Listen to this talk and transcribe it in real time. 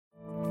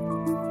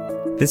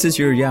This is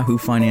your Yahoo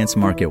Finance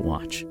Market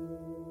Watch.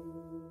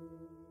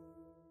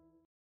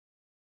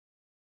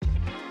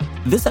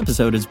 This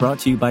episode is brought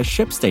to you by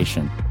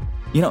ShipStation.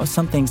 You know,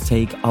 some things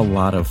take a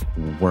lot of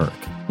work,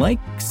 like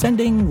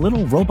sending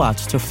little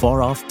robots to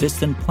far-off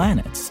distant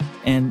planets.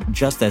 And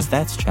just as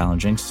that's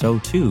challenging, so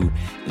too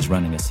is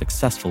running a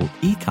successful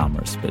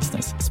e-commerce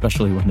business,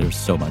 especially when there's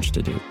so much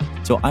to do.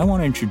 So I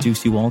want to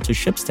introduce you all to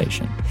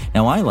ShipStation.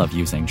 Now, I love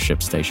using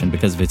ShipStation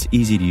because of its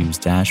easy-to-use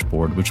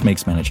dashboard, which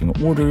makes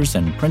managing orders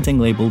and printing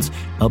labels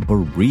a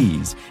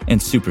breeze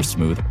and super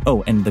smooth.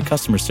 Oh, and the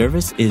customer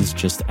service is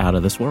just out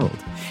of this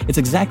world. It's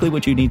exactly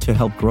what you need to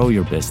help grow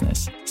your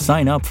business.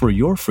 Sign up for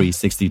your free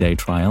 60-day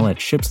trial at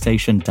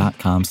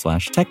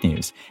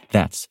shipstation.com/technews.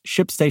 That's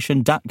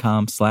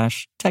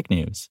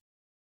shipstation.com/technews.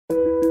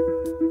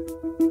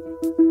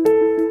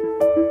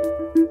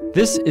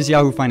 This is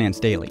Yahoo Finance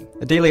Daily,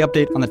 a daily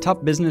update on the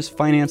top business,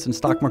 finance, and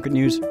stock market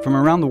news from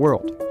around the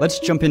world. Let's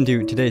jump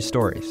into today's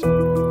stories.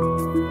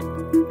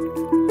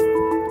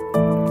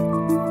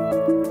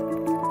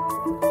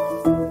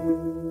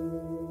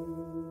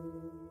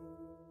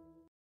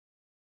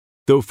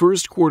 Though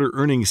first quarter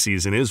earnings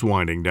season is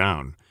winding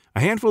down, a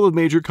handful of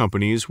major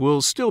companies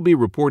will still be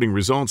reporting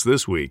results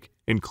this week,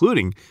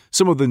 including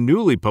some of the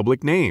newly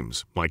public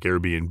names like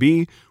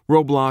Airbnb,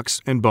 Roblox,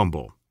 and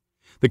Bumble.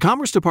 The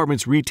Commerce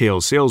Department's retail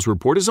sales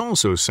report is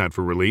also set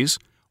for release,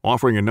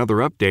 offering another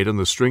update on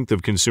the strength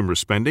of consumer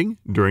spending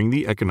during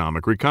the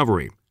economic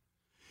recovery.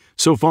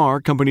 So far,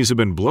 companies have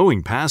been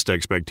blowing past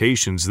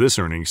expectations this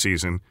earnings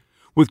season,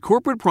 with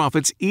corporate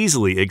profits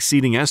easily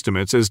exceeding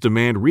estimates as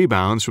demand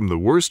rebounds from the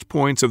worst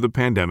points of the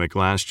pandemic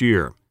last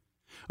year.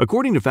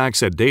 According to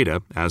FactSet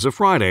data, as of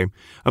Friday,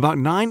 about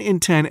 9 in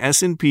 10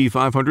 S&P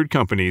 500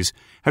 companies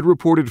had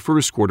reported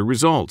first-quarter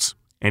results,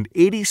 and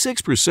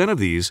 86% of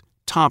these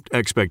topped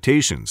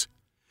expectations.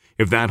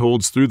 If that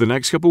holds through the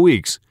next couple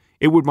weeks,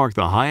 it would mark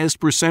the highest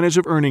percentage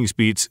of earnings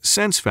beats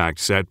since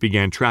FactSet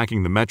began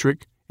tracking the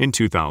metric in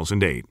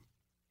 2008.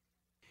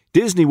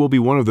 Disney will be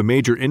one of the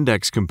major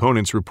index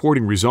components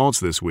reporting results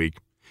this week.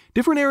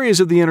 Different areas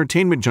of the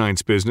entertainment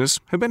giant's business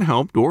have been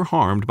helped or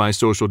harmed by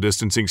social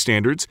distancing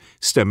standards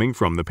stemming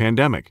from the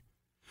pandemic.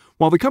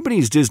 While the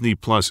company's Disney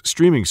Plus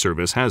streaming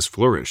service has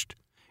flourished,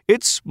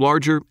 its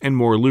larger and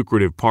more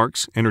lucrative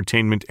parks,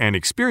 entertainment, and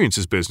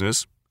experiences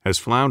business has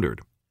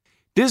floundered.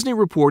 Disney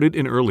reported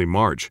in early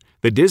March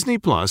that Disney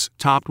Plus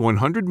topped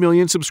 100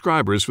 million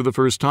subscribers for the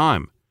first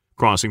time,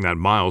 crossing that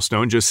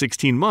milestone just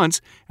 16 months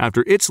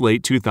after its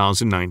late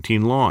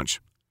 2019 launch.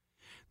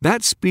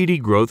 That speedy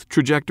growth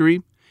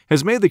trajectory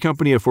has made the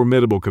company a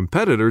formidable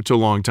competitor to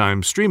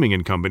longtime streaming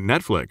incumbent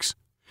Netflix,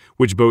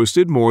 which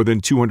boasted more than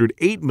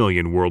 208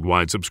 million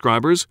worldwide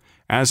subscribers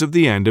as of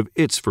the end of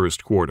its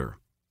first quarter.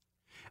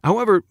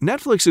 However,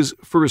 Netflix's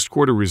first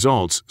quarter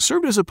results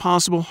served as a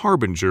possible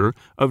harbinger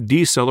of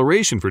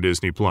deceleration for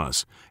Disney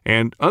Plus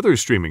and other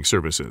streaming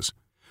services,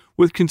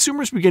 with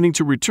consumers beginning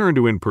to return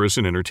to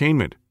in-person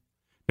entertainment.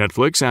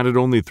 Netflix added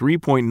only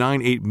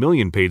 3.98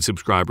 million paid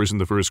subscribers in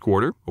the first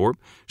quarter, or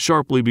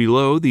sharply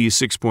below the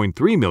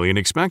 6.3 million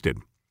expected,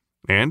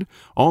 and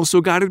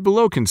also guided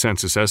below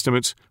consensus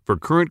estimates for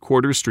current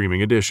quarter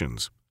streaming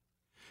additions.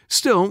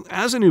 Still,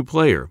 as a new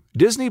player,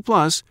 Disney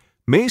Plus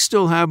may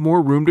still have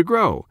more room to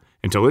grow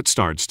until it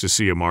starts to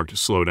see a marked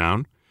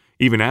slowdown,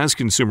 even as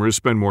consumers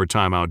spend more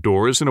time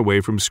outdoors and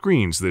away from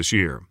screens this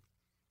year.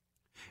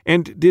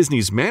 And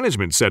Disney's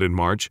management said in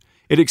March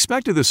it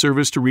expected the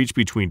service to reach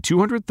between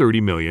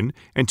 230 million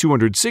and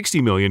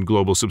 260 million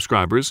global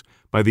subscribers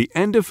by the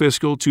end of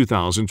fiscal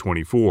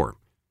 2024.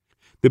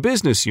 The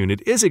business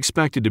unit is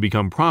expected to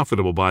become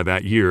profitable by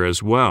that year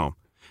as well,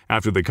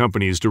 after the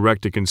company's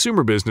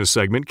direct-to-consumer business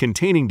segment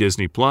containing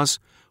Disney Plus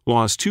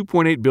lost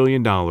 $2.8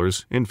 billion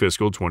in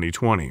fiscal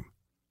 2020.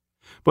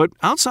 But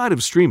outside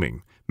of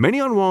streaming,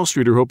 many on Wall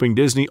Street are hoping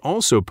Disney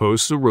also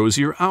posts a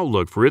rosier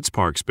outlook for its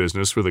parks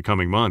business for the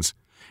coming months,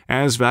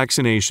 as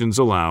vaccinations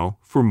allow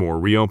for more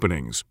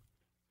reopenings.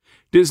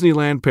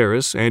 Disneyland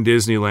Paris and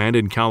Disneyland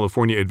and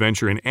California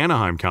Adventure in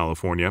Anaheim,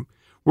 California,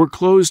 were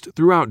closed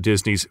throughout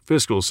Disney's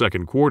fiscal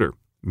second quarter,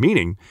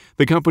 meaning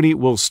the company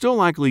will still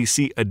likely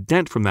see a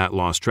dent from that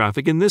lost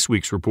traffic in this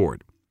week's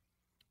report.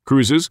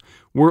 Cruises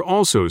were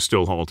also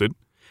still halted.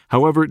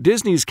 However,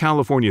 Disney's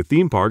California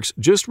theme parks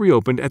just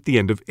reopened at the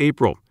end of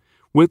April,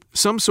 with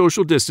some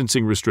social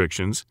distancing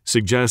restrictions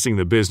suggesting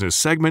the business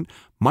segment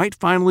might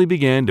finally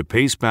begin to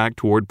pace back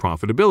toward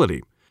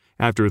profitability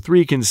after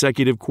 3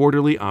 consecutive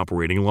quarterly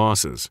operating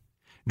losses.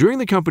 During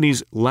the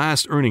company's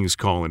last earnings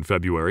call in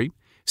February,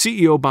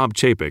 CEO Bob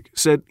Chapek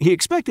said he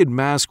expected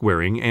mask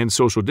wearing and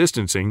social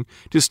distancing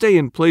to stay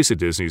in place at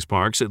Disney's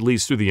parks at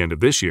least through the end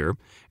of this year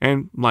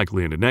and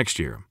likely into next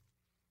year.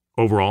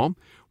 Overall,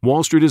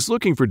 Wall Street is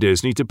looking for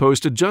Disney to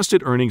post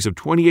adjusted earnings of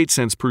 28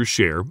 cents per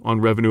share on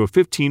revenue of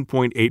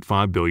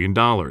 $15.85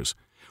 billion,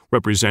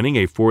 representing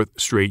a fourth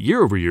straight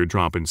year-over-year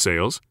drop in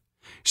sales.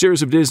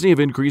 Shares of Disney have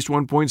increased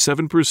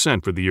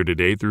 1.7% for the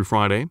year-to-date through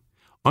Friday,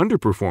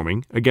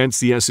 underperforming against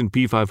the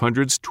S&P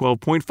 500's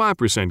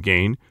 12.5%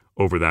 gain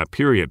over that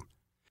period.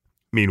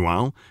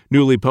 Meanwhile,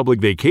 newly public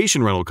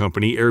vacation rental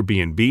company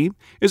Airbnb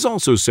is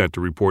also set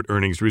to report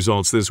earnings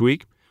results this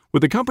week,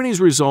 with the company's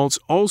results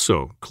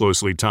also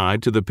closely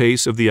tied to the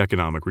pace of the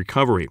economic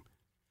recovery.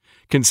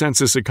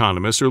 Consensus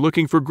economists are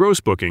looking for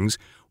gross bookings,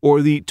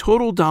 or the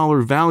total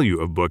dollar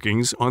value of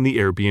bookings on the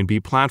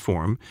Airbnb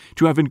platform,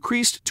 to have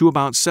increased to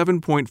about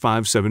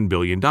 $7.57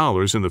 billion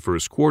in the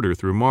first quarter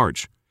through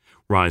March,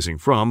 rising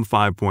from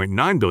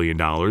 $5.9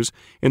 billion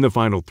in the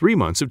final 3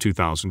 months of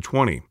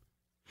 2020.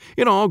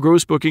 In all,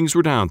 gross bookings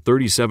were down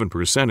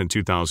 37% in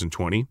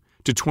 2020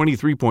 to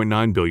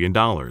 $23.9 billion,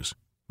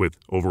 with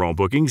overall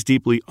bookings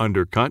deeply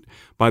undercut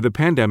by the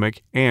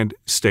pandemic and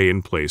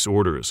stay-in-place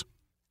orders.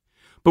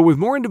 But with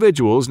more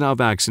individuals now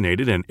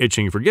vaccinated and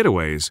itching for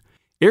getaways,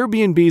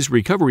 Airbnb's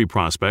recovery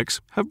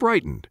prospects have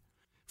brightened.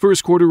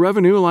 First quarter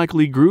revenue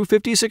likely grew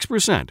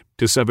 56%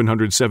 to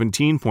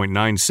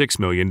 $717.96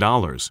 million,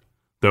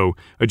 though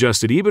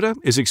adjusted EBITDA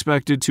is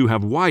expected to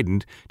have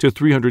widened to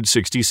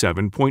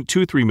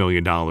 $367.23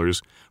 million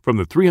from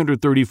the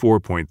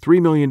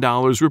 $334.3 million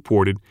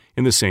reported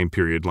in the same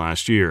period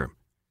last year.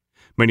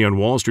 Many on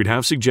Wall Street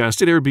have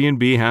suggested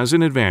Airbnb has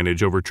an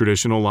advantage over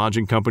traditional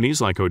lodging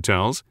companies like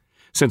hotels,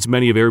 since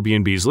many of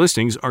Airbnb's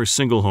listings are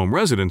single-home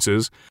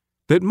residences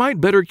that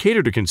might better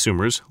cater to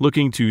consumers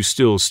looking to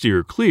still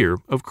steer clear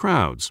of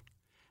crowds.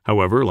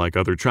 However, like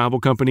other travel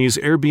companies,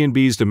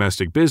 Airbnb's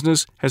domestic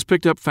business has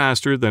picked up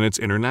faster than its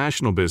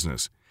international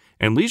business,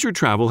 and leisure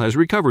travel has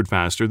recovered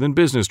faster than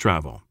business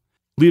travel,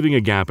 leaving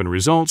a gap in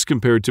results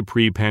compared to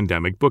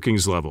pre-pandemic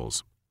bookings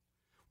levels.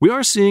 We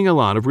are seeing a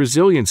lot of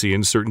resiliency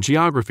in certain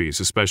geographies,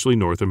 especially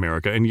North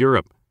America and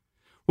Europe.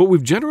 What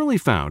we've generally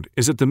found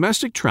is that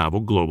domestic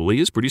travel globally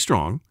is pretty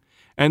strong,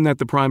 and that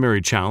the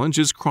primary challenge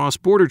is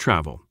cross-border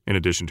travel, in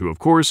addition to, of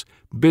course,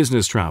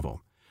 business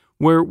travel,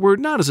 where we're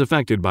not as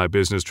affected by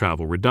business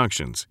travel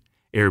reductions,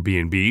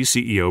 Airbnb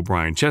CEO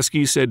Brian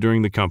Chesky said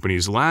during the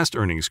company's last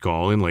earnings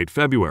call in late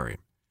February.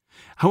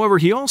 However,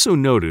 he also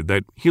noted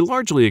that he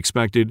largely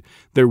expected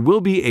there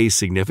will be a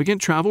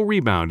significant travel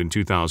rebound in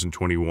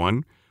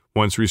 2021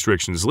 once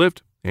restrictions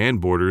lift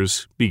and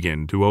borders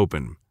begin to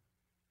open.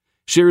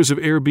 Shares of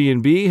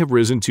Airbnb have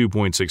risen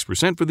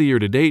 2.6% for the year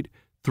to date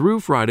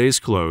through Friday's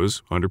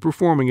close,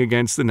 underperforming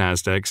against the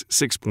Nasdaq's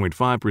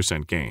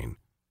 6.5% gain.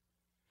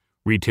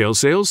 Retail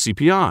sales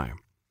CPI.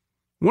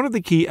 One of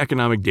the key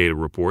economic data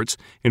reports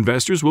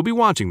investors will be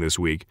watching this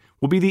week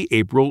will be the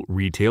April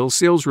retail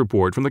sales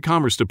report from the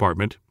Commerce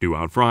Department, due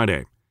out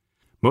Friday.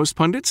 Most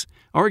pundits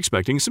are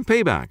expecting some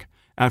payback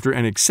after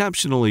an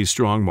exceptionally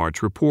strong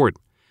March report,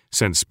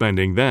 since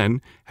spending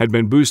then had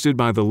been boosted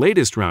by the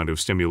latest round of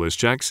stimulus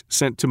checks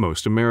sent to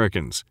most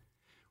Americans.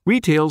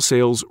 Retail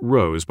sales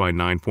rose by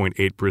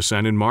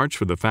 9.8% in March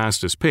for the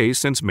fastest pace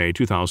since May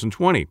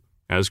 2020,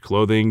 as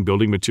clothing,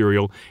 building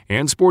material,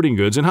 and sporting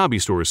goods and hobby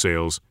store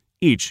sales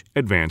each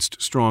advanced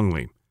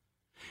strongly.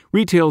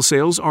 Retail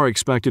sales are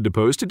expected to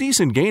post a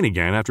decent gain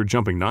again after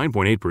jumping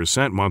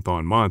 9.8%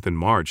 month-on-month in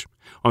March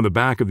on the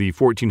back of the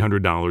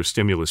 $1,400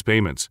 stimulus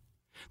payments.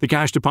 The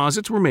cash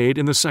deposits were made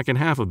in the second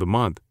half of the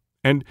month,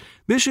 and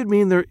this should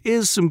mean there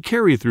is some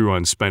carry-through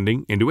on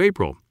spending into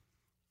April,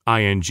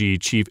 ING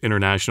chief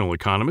international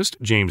economist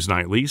James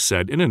Knightley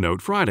said in a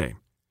note Friday.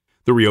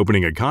 The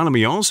reopening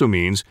economy also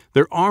means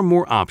there are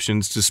more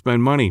options to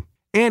spend money,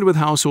 and with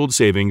household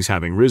savings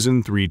having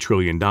risen $3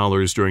 trillion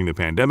during the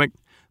pandemic,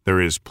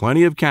 there is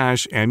plenty of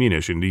cash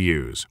ammunition to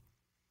use.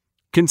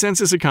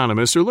 Consensus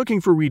economists are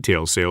looking for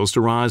retail sales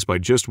to rise by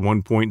just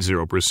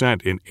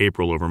 1.0% in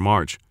April over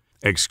March.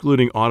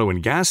 Excluding auto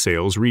and gas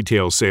sales,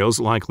 retail sales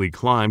likely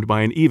climbed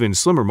by an even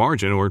slimmer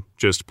margin, or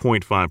just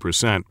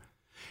 0.5%.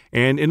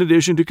 And in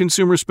addition to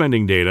consumer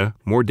spending data,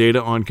 more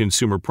data on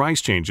consumer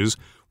price changes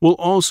will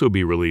also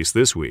be released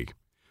this week.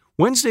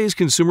 Wednesday's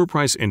Consumer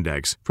Price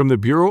Index from the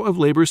Bureau of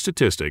Labor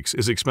Statistics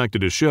is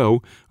expected to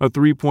show a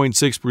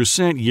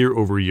 3.6%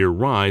 year-over-year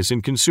rise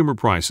in consumer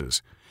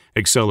prices,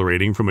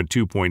 accelerating from a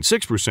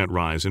 2.6%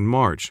 rise in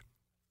March.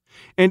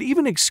 And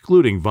even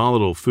excluding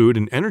volatile food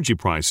and energy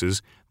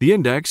prices, the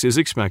index is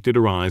expected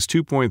to rise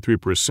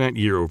 2.3%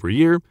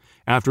 year-over-year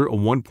after a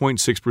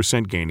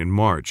 1.6% gain in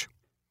March.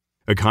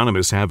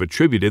 Economists have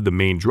attributed the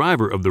main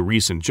driver of the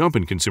recent jump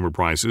in consumer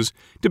prices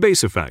to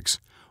base effects,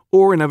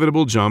 or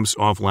inevitable jumps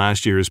off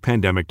last year's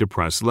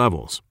pandemic-depressed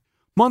levels.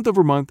 Month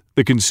over month,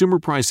 the Consumer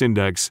Price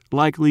Index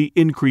likely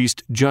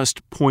increased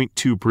just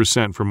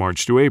 0.2% from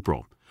March to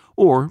April,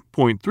 or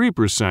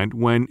 0.3%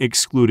 when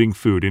excluding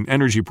food and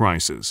energy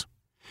prices.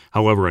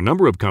 However, a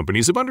number of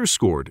companies have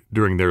underscored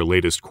during their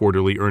latest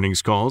quarterly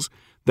earnings calls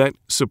that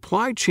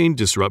supply chain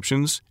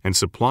disruptions and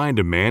supply and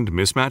demand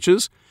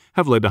mismatches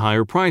have led to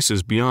higher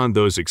prices beyond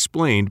those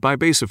explained by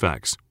base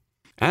effects.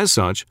 As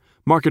such,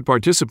 market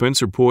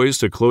participants are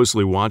poised to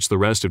closely watch the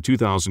rest of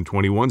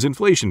 2021's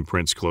inflation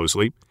prints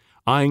closely,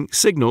 eyeing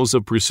signals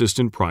of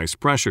persistent price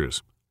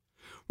pressures.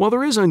 While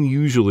there is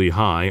unusually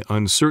high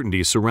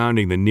uncertainty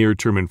surrounding the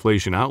near-term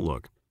inflation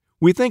outlook,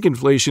 we think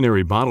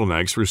inflationary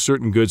bottlenecks for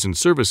certain goods and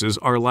services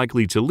are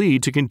likely to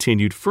lead to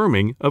continued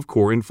firming of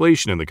core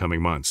inflation in the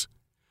coming months.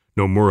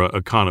 Nomura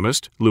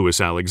economist Louis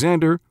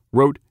Alexander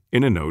wrote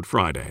in a Note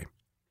Friday.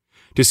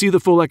 To see the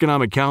full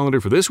economic calendar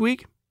for this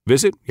week,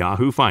 visit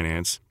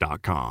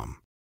yahoofinance.com.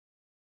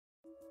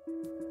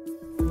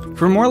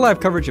 For more live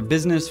coverage of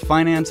business,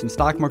 finance, and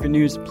stock market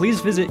news,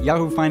 please visit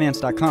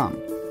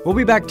yahoofinance.com. We'll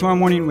be back tomorrow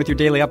morning with your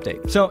daily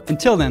update. So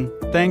until then,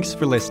 thanks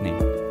for listening.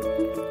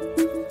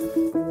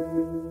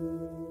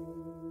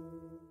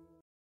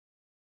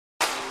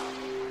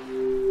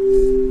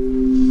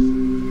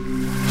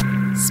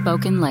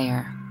 Spoken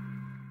Layer.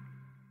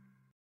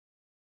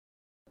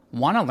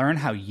 Want to learn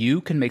how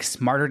you can make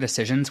smarter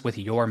decisions with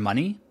your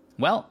money?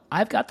 Well,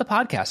 I've got the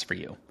podcast for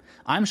you.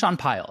 I'm Sean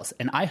Piles,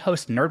 and I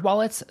host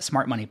NerdWallet's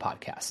Smart Money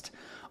Podcast.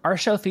 Our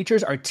show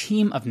features our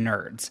team of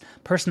nerds,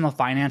 personal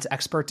finance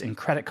experts in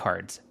credit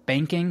cards,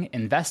 banking,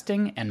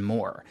 investing, and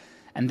more.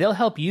 And they'll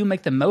help you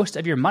make the most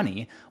of your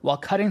money while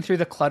cutting through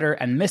the clutter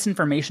and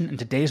misinformation in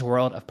today's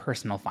world of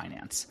personal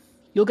finance.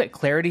 You'll get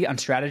clarity on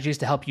strategies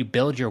to help you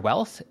build your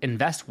wealth,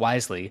 invest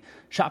wisely,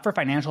 shop for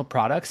financial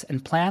products,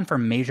 and plan for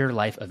major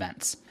life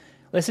events.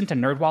 Listen to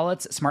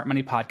NerdWallet's Smart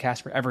Money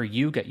Podcast wherever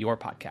you get your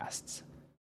podcasts.